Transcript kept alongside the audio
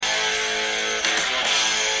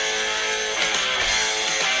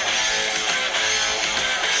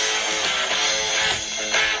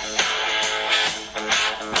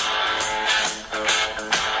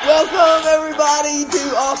everybody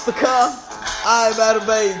to Off the Cuff. I'm Adam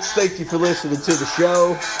Bates. Thank you for listening to the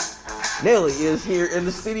show. Nelly is here in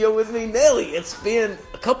the studio with me. Nelly, it's been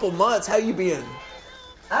a couple months. How you been?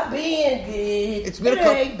 I've been good. It's been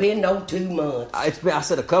ain't been no 2 months. I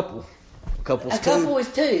said a couple. A couple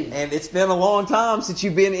is two. And it's been a long time since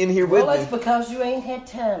you've been in here with me. Well, that's because you ain't had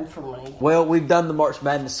time for me. Well, we've done the March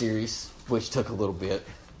Madness series, which took a little bit.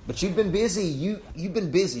 But you've been busy. You've been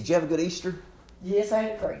busy. Did you have a good Easter? Yes, I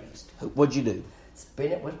had a great Easter. What'd you do?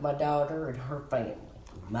 Spent it with my daughter and her family.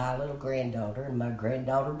 My little granddaughter and my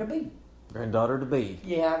granddaughter-to-be. Granddaughter-to-be.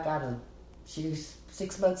 Yeah, I got she's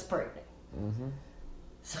 6 months pregnant. Mm-hmm.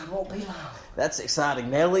 So it won't be long. That's exciting.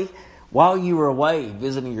 Nelly, while you were away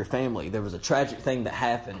visiting your family, there was a tragic thing that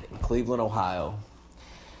happened in Cleveland, Ohio.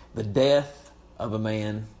 The death of a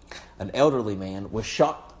man, an elderly man, was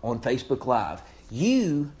shot on Facebook Live.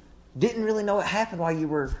 You didn't really know it happened while you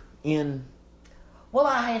were in... Well,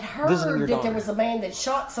 I had heard that there was a man that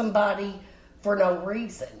shot somebody for no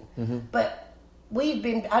reason. Mm-hmm. But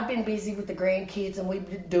I'd been busy with the grandkids, and we've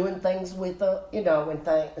been doing things with,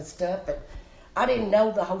 and stuff. But I didn't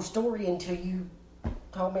know the whole story until you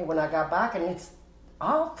told me when I got back, and it's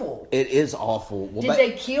awful. It is awful. Well, Did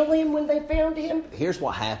they kill him when they found him? Here's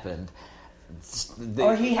what happened.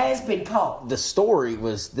 Or he has been caught. The story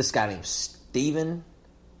was this guy named Stephen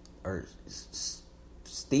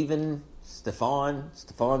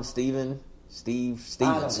Steve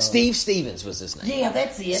Stevens was his name. Yeah,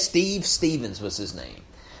 that's it. Steve Stevens was his name.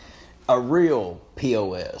 A real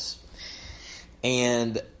POS.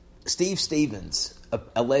 And Steve Stevens,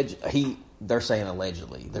 they're saying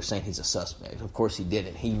allegedly. They're saying he's a suspect. Of course he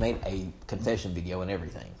didn't. He made a confession video and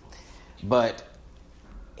everything. But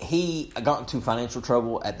he got into financial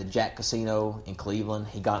trouble at the Jack Casino in Cleveland.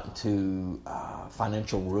 He got into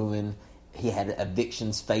financial ruin. He had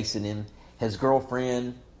evictions facing him. His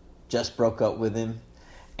girlfriend just broke up with him.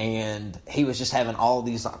 And he was just having all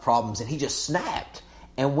these problems. And he just snapped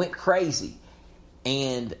and went crazy.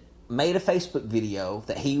 And made a Facebook video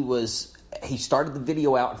that he started the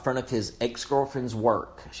video out in front of his ex-girlfriend's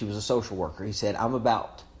work. She was a social worker. He said, I'm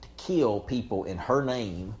about to kill people in her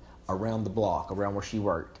name around the block, around where she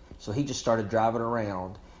worked. So he just started driving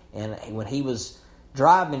around. And when he was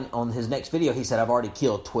driving on his next video, he said, I've already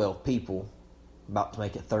killed 12 people, about to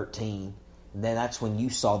make it 13. And then that's when you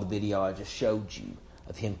saw the video I just showed you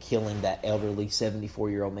of him killing that elderly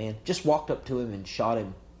 74-year-old man. Just walked up to him and shot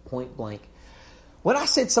him point blank. When I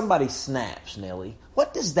said somebody snaps, Nelly,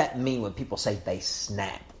 what does that mean when people say they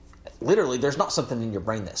snap? Literally, there's not something in your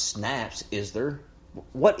brain that snaps, is there?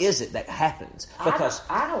 What is it that happens? Because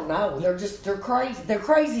I don't know. They're crazy. They're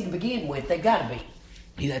crazy to begin with. They got to be.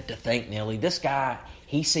 You have to think, Nelly. This guy,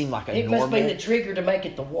 he seemed like It must be the trigger to make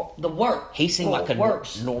it the work. He seemed like a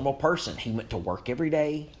normal person. He went to work every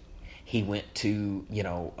day. He went to,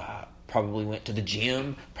 probably went to the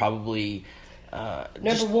gym. Probably.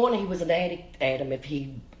 Number one, he was an addict, Adam, if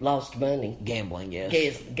he lost money. Gambling,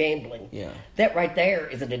 yes. Gambling. Yeah. That right there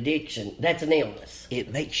is an addiction. That's an illness.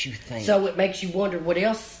 It makes you think. So it makes you wonder what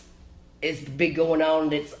else is big going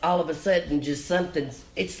on that's all of a sudden just something.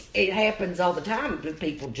 It happens all the time that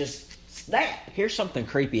people just snap. Here's something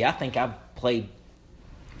creepy. I think I've played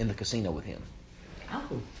in the casino with him.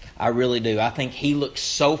 Oh. I really do. I think he looks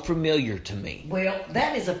so familiar to me. Well,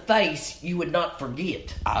 that is a face you would not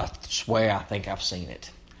forget. I swear I think I've seen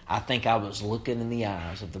it. I think I was looking in the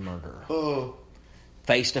eyes of the murderer.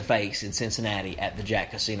 Face to face in Cincinnati at the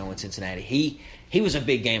Jack Casino in Cincinnati. He was a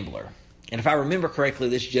big gambler. And if I remember correctly,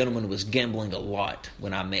 this gentleman was gambling a lot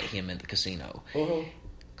when I met him at the casino. Mm-hmm.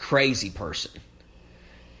 Crazy person.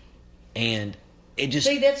 And it just...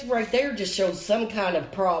 See, that's right there just shows some kind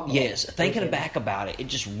of problem. Yes, thinking back about it, it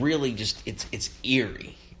just really it's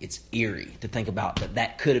eerie. It's eerie to think about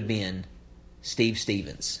that could have been Steve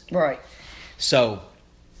Stevens. Right. So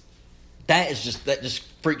that just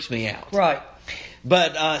freaks me out. Right.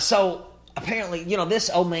 But so apparently, this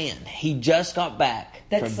old man, he just got back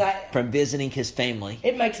from visiting his family.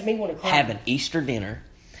 It makes me want to cry. Having Easter dinner.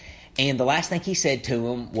 And the last thing he said to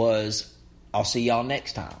him was, I'll see y'all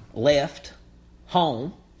next time. Left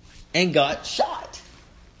home and got shot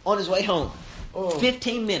on his way home.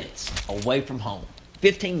 15 minutes away from home.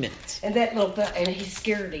 15 minutes. And that little and he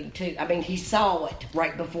scared him too. I mean, he saw it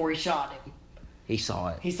right before he shot him. He saw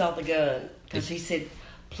it. He saw the gun because he said,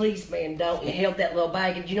 please, man, don't. And he held that little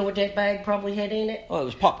bag. And you know what that bag probably had in it? Oh, it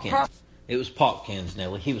was pop cans. It was pop cans,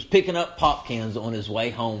 Nelly. He was picking up pop cans on his way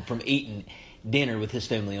home from eating. dinner with his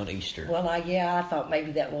family on Easter. Well, I thought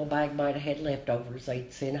maybe that little bag might have had leftovers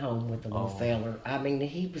they'd sent home with the little feller. I mean,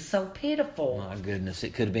 he was so pitiful. My goodness,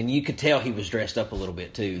 it could have been. You could tell he was dressed up a little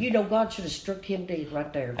bit, too. You know, God should have struck him dead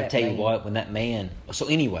right there. I tell you what, when that man... So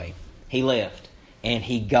anyway, he left, and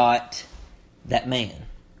he got that man,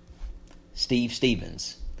 Steve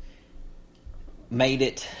Stevens, made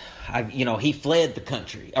it... he fled the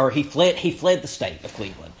country, or he fled the state of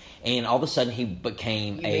Cleveland. And all of a sudden, he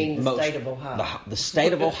became the state of Ohio. The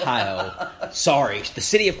state of Ohio. Sorry, the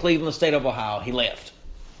city of Cleveland, the state of Ohio. He left.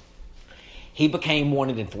 He became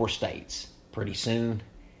wanted in 4 states. Pretty soon,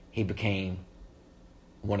 he became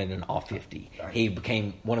wanted in all 50. Right. He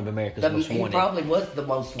became one of America's most wanted. He probably was the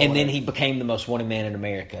most wanted. And then he became the most wanted man in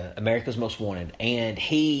America, America's most wanted. And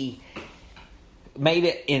he made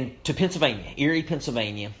it to Pennsylvania, Erie,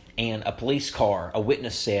 Pennsylvania. And a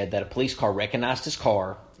witness said that a police car recognized his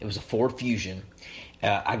car. It was a Ford Fusion,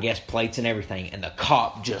 I guess plates and everything. And the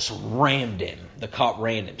cop just rammed him. The cop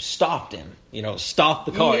rammed him, stopped him. Stopped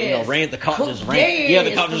the car. Yes. The cop just ran. Yes, Yeah,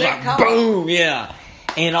 the cop just like cop. boom. Yeah.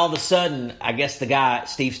 And all of a sudden, I guess the guy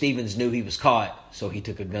Steve Stevens knew he was caught, so he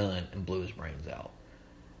took a gun and blew his brains out.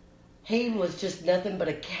 He was just nothing but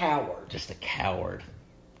a coward. Just a coward.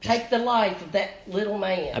 Take the life of that little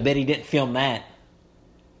man. I bet he didn't film that.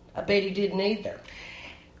 I bet he didn't either.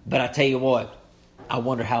 But I tell you what, I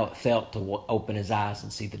wonder how it felt to open his eyes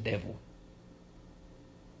and see the devil.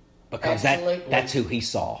 Because that's who he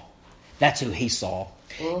saw. That's who he saw.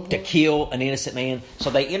 Mm-hmm. To kill an innocent man. So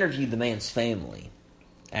they interviewed the man's family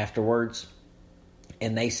afterwards.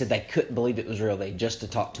 And they said they couldn't believe it was real. They just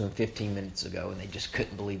had talked to him 15 minutes ago. And they just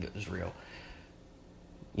couldn't believe it was real.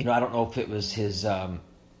 I don't know if it was his... I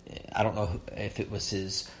don't know if it was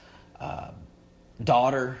his...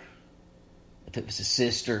 daughter, if it was his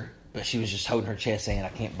sister, but she was just holding her chest saying, I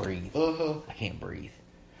can't breathe. I can't breathe.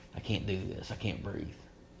 I can't do this. I can't breathe.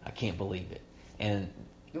 I can't believe it. And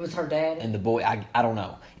it was her dad? And the boy, I don't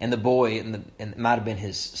know. And the boy, and it might have been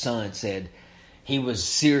his son, said he was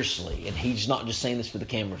seriously, and he's not just saying this for the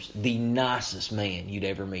cameras, the nicest man you'd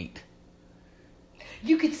ever meet.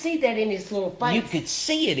 You could see that in his little face. You could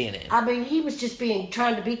see it in him. I mean, he was just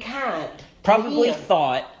trying to be kind. Probably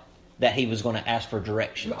thought that he was going to ask for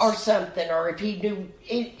directions. Or something, or if he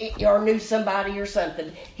knew somebody or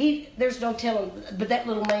something. There's no telling, but that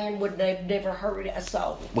little man would have never hurt a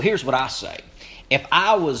soul. Well, here's what I say. If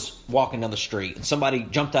I was walking down the street and somebody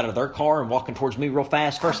jumped out of their car and walking towards me real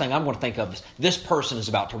fast, first thing I'm going to think of is, this person is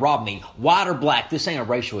about to rob me. White or black, this ain't a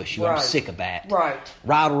racial issue. Right. I'm sick of that. Right.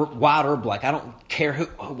 White or black, I don't care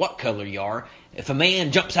what color you are. If a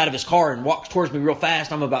man jumps out of his car and walks towards me real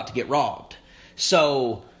fast, I'm about to get robbed.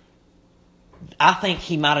 So I think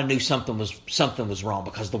he might have knew something was wrong,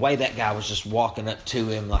 because the way that guy was just walking up to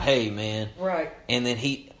him like, hey, man. Right. And then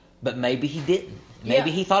but maybe he didn't.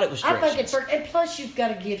 Maybe he thought it was directions. I think and plus you've got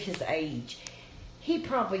to give his age. He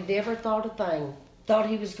probably never thought a thing. Thought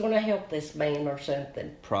he was going to help this man or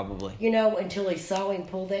something. Probably. Until he saw him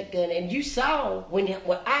pull that gun. And you saw, when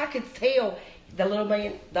I could tell the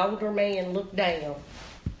older man looked down.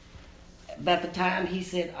 By the time he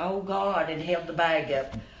said, oh, God, and held the bag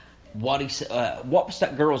up. What was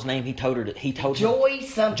that girl's name? He told Joy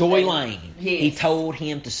something. Joy Lane. Yes. He told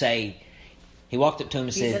him to say. He walked up to him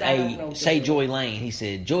and said, "Hey, say Joy Lane." He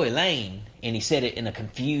said, "Joy Lane," and he said it in a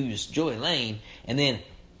confused Joy Lane. And then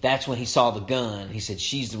that's when he saw the gun. He said,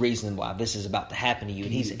 "She's the reason why this is about to happen to you."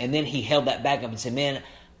 And then he held that bag up and said, "Man,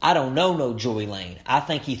 I don't know no Joy Lane." I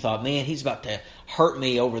think he thought, man, he's about to hurt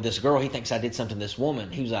me over this girl. He thinks I did something to this woman.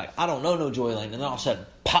 He was like, I don't know no Joy Lane. And then all of a sudden,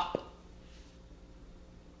 pop.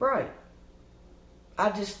 Right.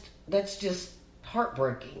 That's just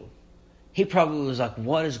heartbreaking. He probably was like,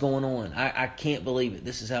 what is going on? I can't believe it.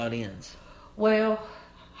 This is how it ends. Well,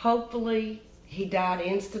 hopefully he died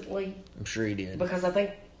instantly. I'm sure he did. Because I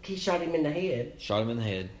think he shot him in the head. Shot him in the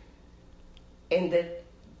head. And that,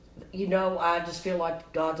 I just feel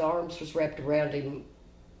like God's arms was wrapped around him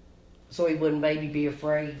so he wouldn't maybe be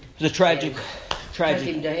afraid. It's a tragic. Take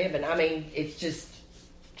him to heaven. I mean, it's just...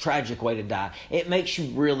 tragic way to die. It makes you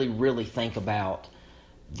really, really think about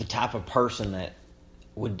the type of person that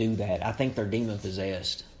would do that. I think they're demon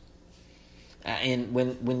possessed. And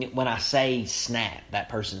when I say snap, that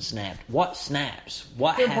person snapped. What snaps?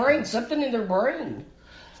 What their happens? brain, something in their brain.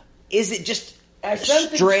 Is it just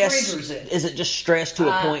something stress? Triggers it. Is it just stress to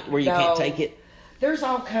a point where you can't take it? There's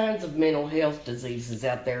all kinds of mental health diseases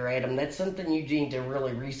out there, Adam. That's something you need to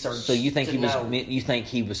really research. So you think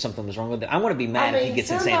something was wrong with it? I'm going to be mad if he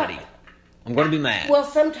gets insanity. I'm going to be mad. Well,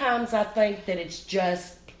 sometimes I think that it's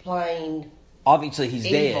just plain obviously he's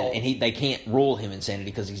dead, and they can't rule him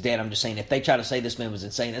insanity because he's dead. I'm just saying, if they try to say this man was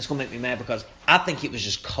insane, that's going to make me mad because I think it was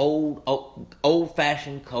just cold,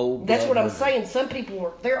 old-fashioned, cold. That's what I'm saying. Some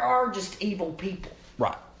people there are just evil people.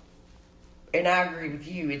 Right. And I agree with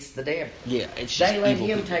you. It's the devil. Yeah, it's just they let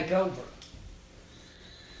him people. take over.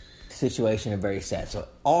 Situation is very sad. So,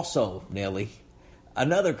 also, Nelly,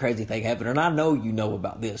 another crazy thing happened, and I know you know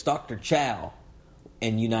about this. Dr. Chow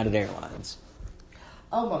and United Airlines.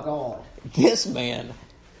 Oh my God! This man,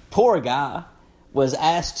 poor guy, was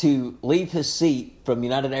asked to leave his seat from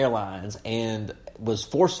United Airlines and was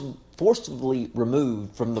forcibly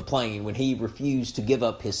removed from the plane when he refused to give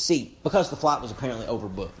up his seat because the flight was apparently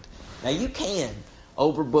overbooked. Now, you can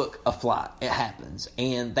overbook a flight. It happens.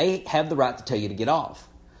 And they have the right to tell you to get off.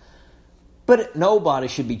 But nobody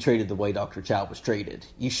should be treated the way Dr. Chow was treated.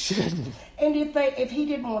 You shouldn't. And if he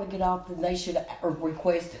didn't want to get off, then they should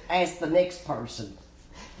ask the next person.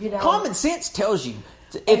 You know, common sense tells you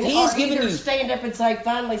if he's giving you stand up and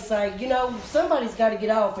finally say, somebody's got to get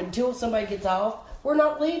off. Until somebody gets off, we're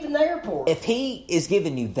not leaving the airport. If he is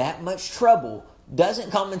giving you that much trouble,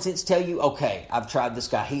 doesn't common sense tell you, okay, I've tried this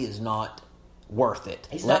guy, he is not worth it.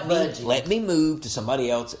 He's not budging. Let me move to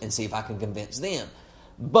somebody else and see if I can convince them.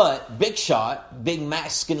 But big shot, big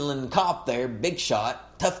masculine cop there, big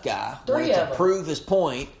shot, tough guy, wanted to prove his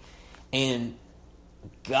point and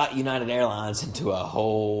got United Airlines into a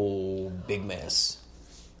whole big mess.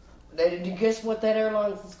 Did you guess what that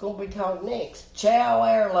airline is going to be called next? Chow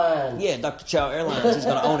Airlines. Yeah, Dr. Chow Airlines is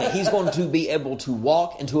going to own it. He's going to be able to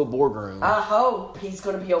walk into a boardroom. I hope he's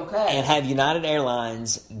going to be okay. And have United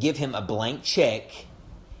Airlines give him a blank check,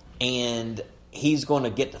 and he's going to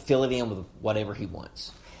get to fill it in with whatever he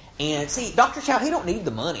wants. And see, Dr. Chow, he don't need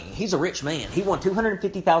the money. He's a rich man. He won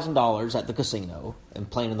 $250,000 at the casino and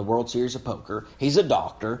playing in the World Series of Poker. He's a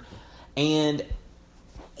doctor. And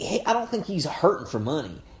I don't think he's hurting for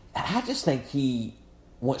money. I just think he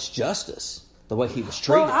wants justice, the way he was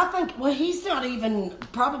treated. Well, I think, he's not even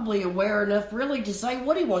probably aware enough really to say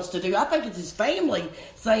what he wants to do. I think it's his family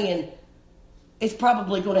saying it's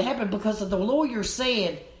probably going to happen because the lawyer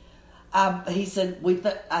said, I'm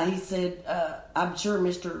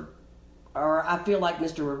sure I feel like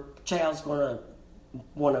Mr. Chow's going to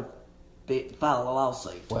want to file a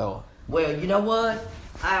lawsuit. Well, you know what?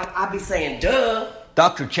 I'd be saying, duh.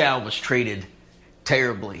 Dr. Chow was treated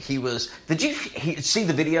terribly. Did you see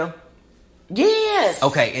the video? Yes.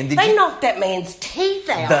 Okay, and they knocked that man's teeth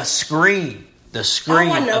out. The scream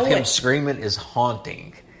of him screaming is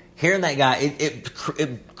haunting. Hearing that guy, it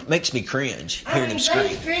makes me cringe hearing him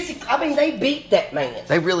scream. They beat that man.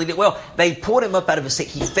 They really did. Well, they pulled him up out of his seat.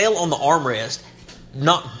 He fell on the armrest,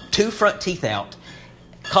 knocked 2 front teeth out,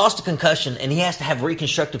 caused a concussion, and he has to have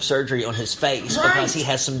reconstructive surgery on his face because he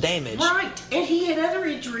has some damage. Right, and he had other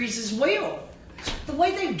injuries as well. The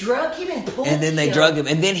way they drug him and pulled him. And then they drug him,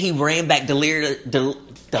 and then he ran back delirious.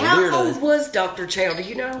 How old was Dr. Chow? Do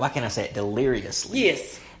you know? Why can't I say it? Deliriously.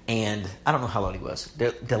 Yes. And I don't know how old he was.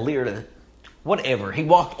 Delirious. Whatever. He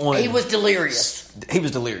walked on. He was delirious. He was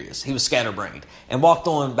delirious. He was scatterbrained. And walked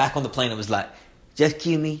on back on the plane and was like, just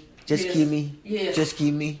cue me. Just cue me. Yes. Just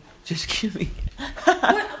cue me. Just cue me.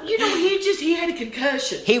 Well, he had a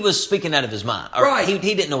concussion. He was speaking out of his mind. Right.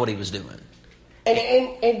 He didn't know what he was doing.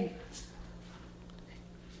 That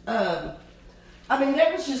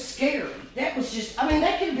was just scary. That was just,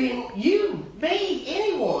 that could have been you, me,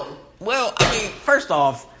 anyone. Well, first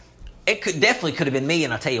off, it definitely could have been me,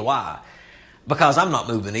 and I'll tell you why. Because I'm not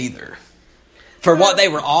moving either. For what they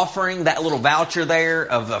were offering, that little voucher there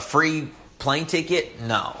of a free plane ticket,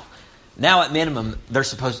 no. Now at minimum,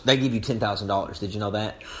 they give you $10,000. Did you know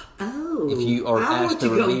that? Oh. If you are asked to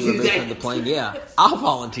remove from the plane, yeah. I'll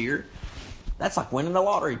volunteer. That's like winning a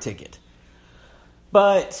lottery ticket.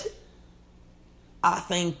 But I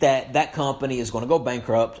think that company is going to go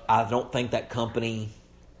bankrupt. I don't think that company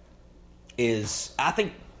I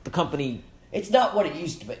think the company... It's not what it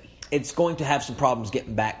used to be. It's going to have some problems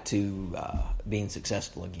getting back to being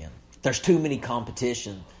successful again. There's too many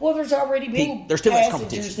competition. Well, there's already been there's too much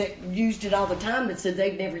passengers competition that used it all the time that said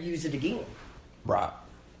they'd never use it again. Right.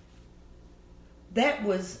 That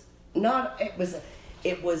was not...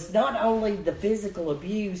 It was not only the physical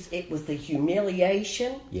abuse, it was the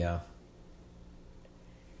humiliation. Yeah.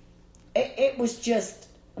 It was just...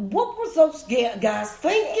 What were those guys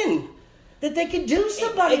thinking? That they could do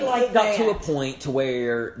somebody like that. It got to a point to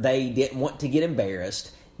where they didn't want to get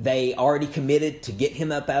embarrassed. They already committed to get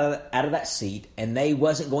him up out of that seat, and they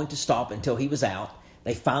wasn't going to stop until he was out.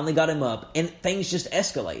 They finally got him up, and things just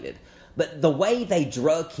escalated. But the way they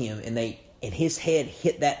drug him, and his head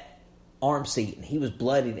hit that arm seat, and he was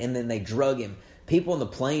bloodied, and then they drug him, people on the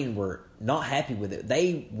plane were not happy with it.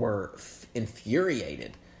 They were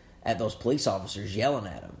infuriated at those police officers yelling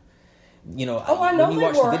at them. You know, I know when you they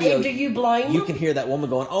watch were. the video, And do you blame them? You can hear that woman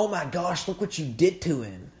going, "Oh my gosh, look what you did to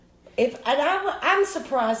him." I'm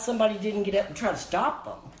surprised somebody didn't get up and try to stop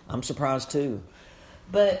them. I'm surprised too.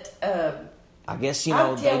 But I guess they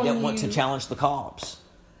didn't want to challenge the cops.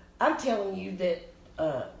 I'm telling you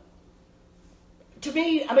that. To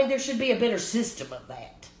me, I mean, there should be a better system of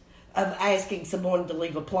that, of asking someone to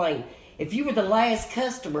leave a plane. If you were the last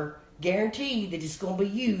customer, guarantee that it's going to be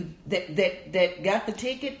you that got the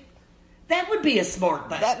ticket. That would be a smart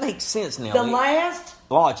thing. That makes sense now. The last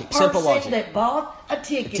simple logic that bought a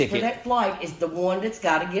ticket for that flight is the one that's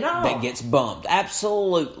got to get off. That gets bumped.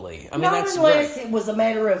 Absolutely. I mean, not that's unless great. It was a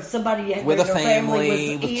matter of somebody with a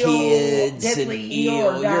family with ill, kids, deadly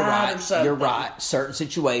ill, or died or something. You're right. Certain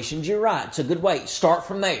situations, you're right. It's a good way. Start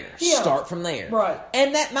from there. Yeah. Start from there. Right.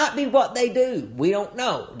 And that might be what they do. We don't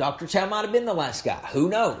know. Dr. Chow might have been the last guy. Who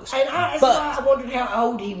knows? And that's why I wondered how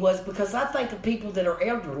old he was, because I think of people that are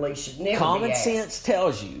elderly should never common be asked. sense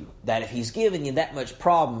tells you that if he's giving you that much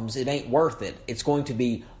problems, it ain't worth it. It's going to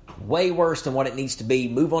be way worse than what it needs to be.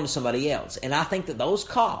 Move on to somebody else. And I think that those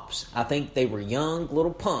cops, I think they were young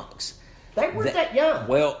little punks. They weren't that young.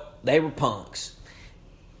 Well, they were punks.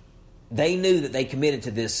 They knew that they committed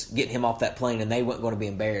to this, getting him off that plane, and they weren't going to be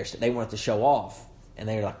embarrassed. They wanted to show off. And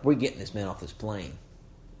they were like, we're getting this man off this plane.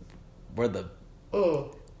 We're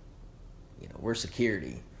we're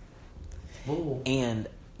security. Ooh. And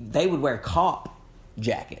they would wear cop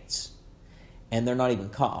jackets. And they're not even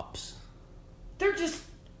cops. They're just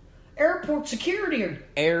airport security.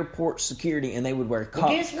 Airport security, and they would wear cop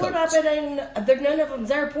guess what? coats. I bet none of them's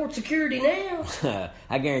airport security now.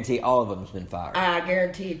 I guarantee all of them's been fired. I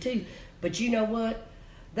guarantee it too. But you know what?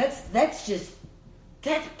 That's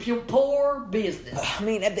pure poor business. I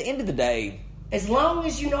mean, at the end of the day, as long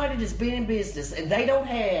as United has been in business and they don't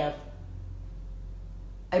have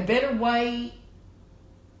a better way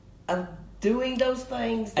of doing those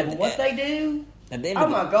things than what they do,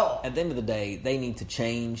 my God. At the end of the day, they need to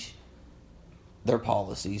change their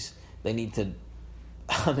policies. They need to,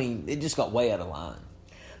 I mean, it just got way out of line.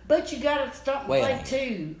 But you got to stop and think,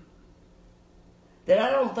 too, that I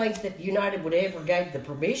don't think that United would ever give the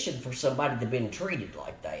permission for somebody to been treated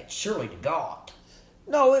like that. Surely to God.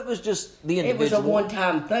 No, it was just the individual. It was a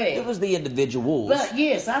one-time thing. It was the individuals. But,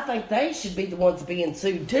 yes, I think they should be the ones being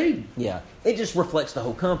sued, too. Yeah. It just reflects the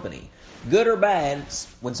whole company. Good or bad,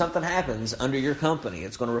 when something happens under your company,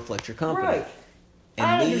 it's going to reflect your company. Right. And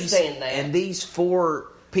I understand that. And these 4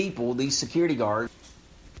 people, these security guards,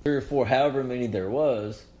 3 or 4, however many there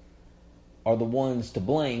was, are the ones to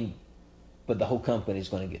blame, but the whole company is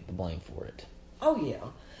going to get the blame for it. Oh, yeah.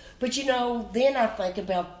 But, then I think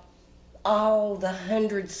about all the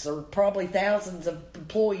hundreds or probably thousands of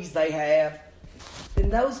employees they have,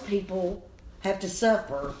 then those people have to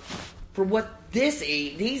suffer for what these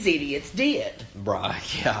idiots did.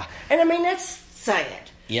 Right, yeah. And I mean, that's sad.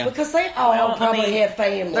 Yeah. Because they all probably have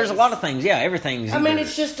families. There's a lot of things, everything's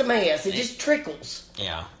it's just a mess. It just trickles.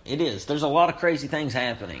 Yeah, it is. There's a lot of crazy things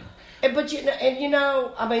happening. But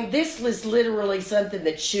this is literally something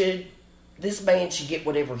that this man should get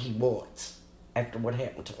whatever he wants after what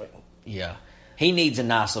happened to him. Yeah. He needs a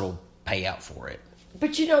nice little payout for it.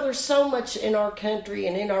 But there's so much in our country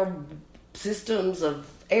and in our systems of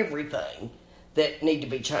everything that need to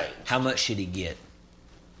be changed. How much should he get?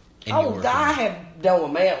 I have no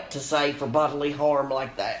amount to say for bodily harm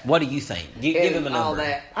like that. What do you think? Give him a number. All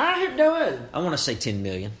that. I have none. I want to say $10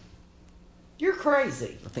 million. You're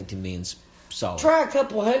crazy. I think $10 million's solid. Try a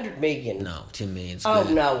couple $100 million. No, $10 million's good.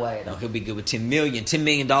 Oh, no way. No, he'll be good with $10 million. $10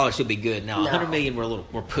 million, he'll be good. Now, $100 million,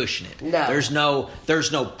 we're pushing it. No.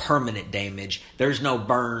 There's no permanent damage. There's no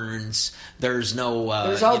burns. There's no.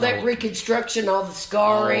 There's all that reconstruction, all the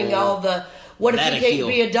scarring, all the. What if you can't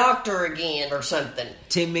be a doctor again or something?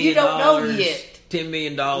 $10 million. You don't know yet. $10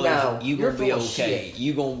 million. No, you're gonna be okay.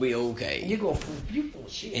 You're gonna be okay. You're full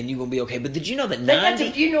of shit. And you're gonna be okay. But did you know that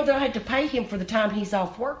they'll have to pay him for the time he's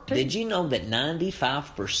off work too? Did you know that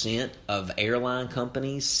 95% of airline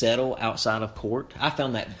companies settle outside of court? I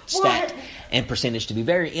found that stat and percentage to be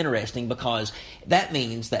very interesting, because that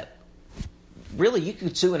means that really you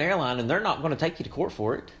could sue an airline and they're not going to take you to court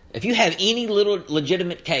for it. If you have any little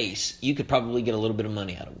legitimate case, you could probably get a little bit of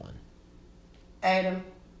money out of one. Adam,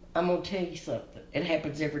 I'm going to tell you something. It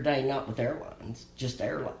happens every day, not with airlines, just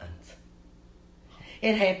airlines.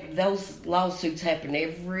 Those lawsuits happen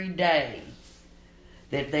every day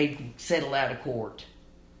that they settle out of court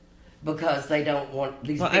because they don't want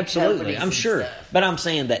these big absolutely, companies I'm sure. stuff. But I'm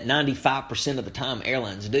saying that 95% of the time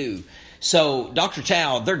airlines do. So, Dr.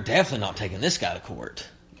 Chow, they're definitely not taking this guy to court.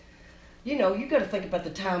 You know, you got to think about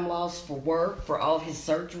the time lost for work, for all his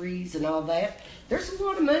surgeries and all that. There's a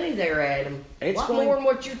lot of money there, Adam. A lot more than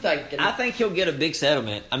what you're thinking. I think he'll get a big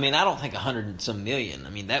settlement. I mean, I don't think 100 and some million.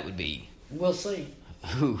 I mean, that would be. We'll see.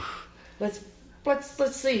 Whew. Let's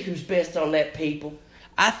see who's best on that, people.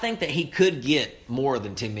 I think that he could get more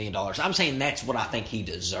than $10 million. I'm saying that's what I think he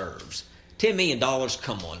deserves. $10 million,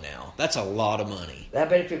 come on now. That's a lot of money. I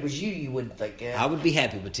bet if it was you wouldn't think that. I would be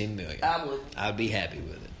happy with $10 million. I would. I'd be happy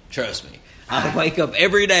with it. Trust me. I wake up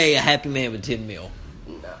every day a happy man with $10 million.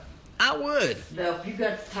 No. I would. No, you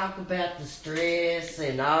got to talk about the stress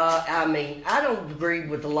and all. I mean, I don't agree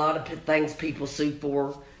with a lot of things people sue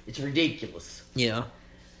for. It's ridiculous. Yeah.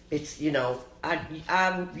 It's, you know,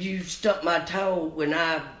 you stuck my toe when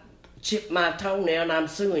I chipped my toenail and I'm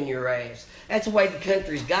suing your ass. That's the way the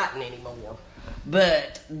country's gotten anymore.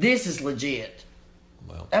 But this is legit.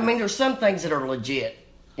 Well, I mean, there's some things that are legit.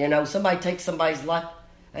 You know, somebody takes somebody's life.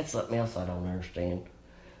 That's something else I don't understand.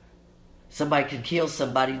 Somebody could kill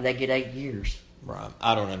somebody and they get 8 years. Right.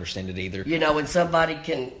 I don't understand it either. You know, and somebody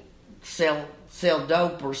can sell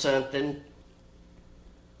dope or something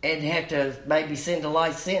and have to maybe send a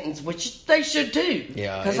life sentence, which they should too.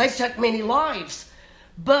 Yeah. Because they've took many lives.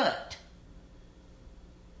 But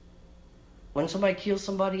when somebody kills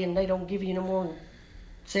somebody and they don't give you no more than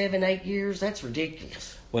 7, 8 years, that's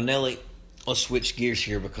ridiculous. Well, Nelly, let's switch gears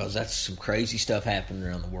here because that's some crazy stuff happening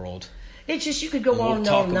around the world. It's just you could go on and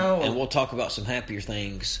on and on. And we'll talk about some happier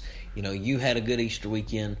things. You know, you had a good Easter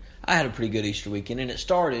weekend. I had a pretty good Easter weekend. And it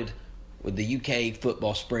started with the UK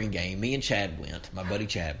football spring game. Me and Chad went. My buddy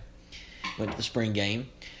Chad went to the spring game.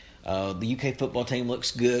 The UK football team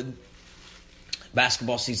looks good.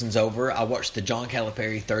 Basketball season's over. I watched the John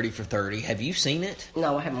Calipari 30 for 30. Have you seen it?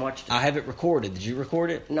 No, I haven't watched it. I have it recorded. Did you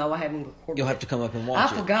record it? No, I haven't recorded it. You'll have to come up and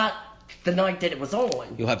watch it. I forgot the night that it was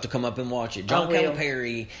on. You'll have to come up and watch it. John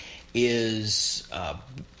Calipari is,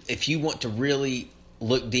 if you want to really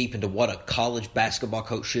look deep into what a college basketball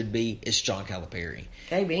coach should be, it's John Calipari.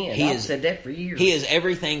 Amen. I've said that for years. He is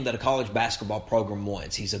everything that a college basketball program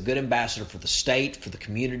wants. He's a good ambassador for the state, for the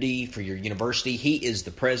community, for your university. He is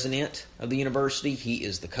the president of the university. He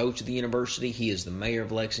is the coach of the university. He is the mayor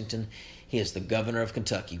of Lexington. He is the governor of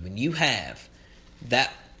Kentucky. When you have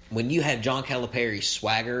John Calipari's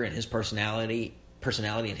swagger and his personality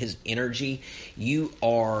and his energy,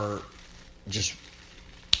 you're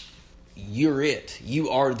it. You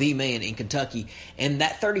are the man in Kentucky. And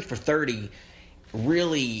that 30 for 30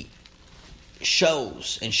 really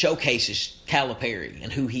shows and showcases Calipari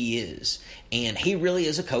and who he is. And he really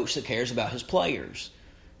is a coach that cares about his players.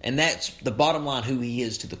 And that's the bottom line, who he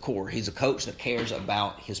is to the core. He's a coach that cares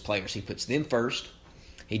about his players. He puts them first.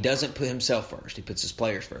 He doesn't put himself first. He puts his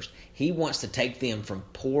players first. He wants to take them from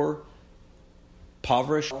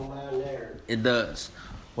impoverished. It does.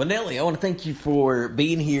 Well, Nelly, I want to thank you for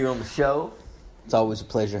being here on the show. It's always a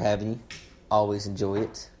pleasure having you. Always enjoy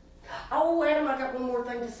it. Oh, Adam, I got one more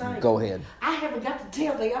thing to say. Go ahead. I haven't got to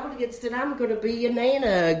tell the audience that I'm going to be a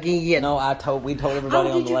Nana again. No, we told everybody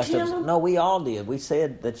on the last episode. Them? No, we all did. We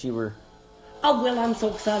said that you were. Oh, well, I'm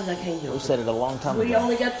so excited I can't do it. We said it a long time ago. We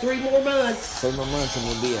only got 3 more months. 3 more months and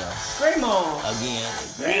we'll be a Grandma. Again.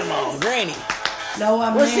 Grandma. Granny. No,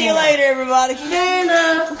 I'm We'll see you later, everybody.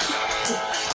 Nana.